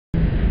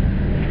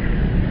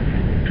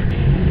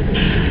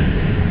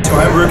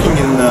I'm working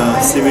in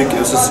a civic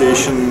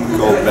association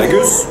called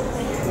Vegus.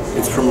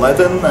 It's from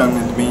Latin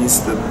and it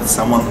means that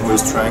someone who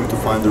is trying to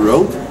find the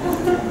road.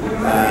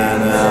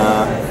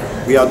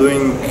 And we are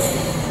doing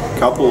a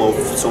couple of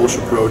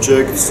social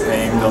projects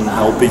aimed on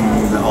helping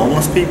the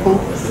homeless people.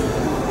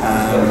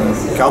 And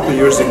a couple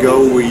years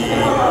ago we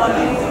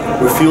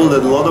feel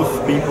that a lot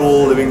of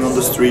people living on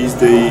the streets,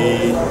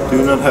 they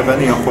do not have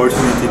any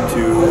opportunity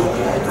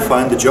to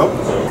find a job.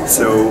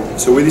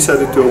 So we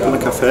decided to open a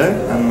cafe,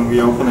 and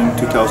we opened in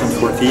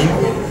 2014.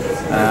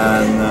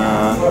 And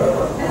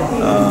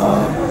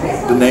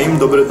the name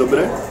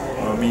Dobre&Dobré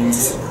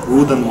means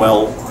good and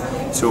well.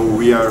 So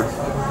we are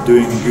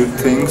doing good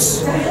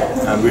things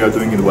and we are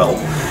doing it well.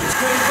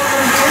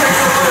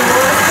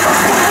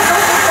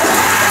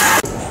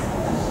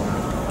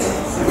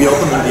 We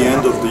opened at the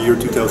end of the year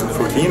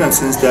 2014, and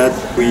since that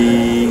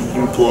we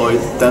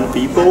employed 10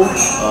 people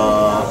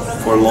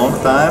for a long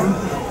time,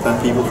 10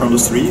 people from the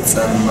streets,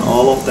 and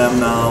all of them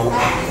now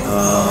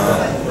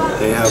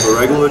they have a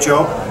regular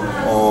job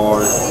or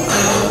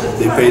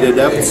they pay their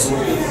debts.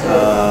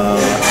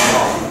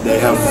 They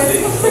have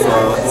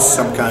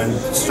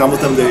some of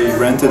them they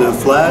rented a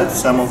flat,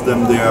 some of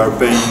them they are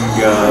paying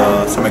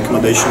some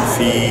accommodation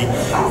fee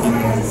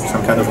in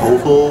some kind of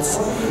hotels,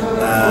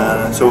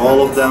 so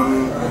all of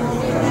them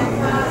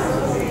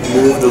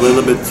moved a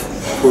little bit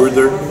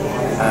further,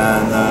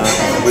 and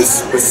with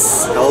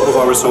help of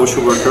our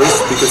social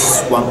workers,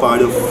 because one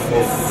part of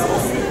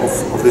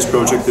this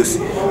project is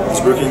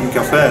working in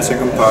Café, a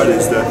second part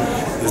is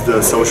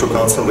the social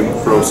counseling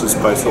process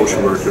by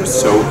social workers.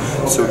 So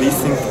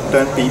these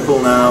 10 people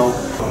now,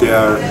 they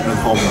are not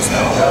homeless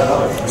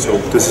now. So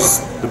this is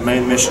the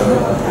main mission.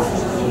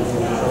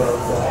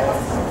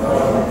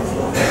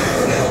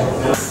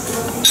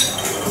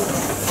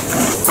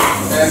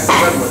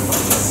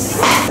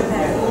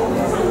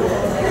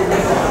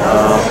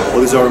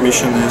 What is our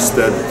mission is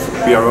that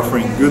we are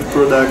offering good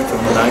product in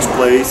a nice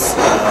place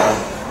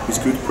with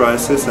good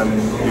prices, and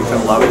you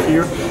can love it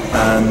here.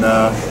 And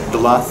the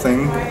last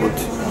thing what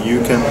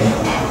you can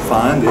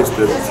find is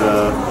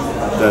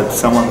that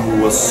someone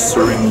who was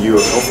serving you a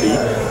coffee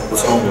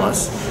was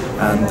homeless,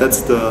 and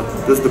that's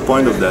the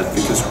point of that.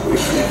 Because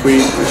if we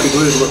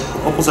do it the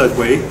opposite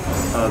way,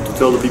 to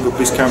tell the people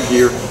please come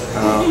here,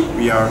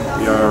 we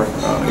are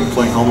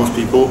employing homeless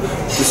people.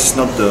 This is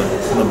not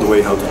the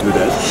way how to do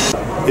that.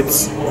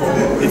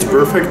 It's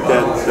perfect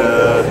that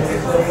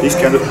this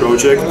kind of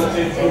project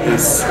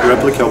is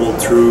replicable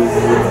through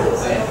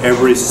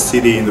every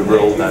city in the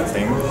world, I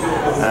think.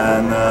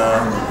 And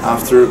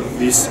after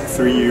these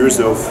 3 years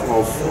of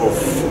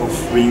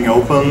being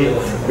open,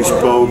 we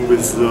spoke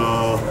with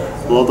a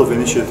lot of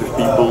initiative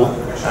people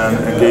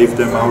and gave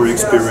them our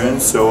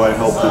experience. So I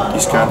hope that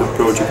this kind of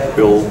project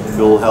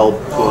will help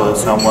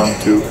someone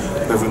to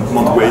have a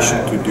motivation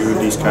to do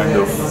these kind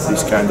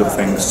of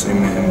things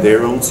in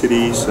their own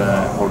cities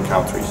or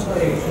countries.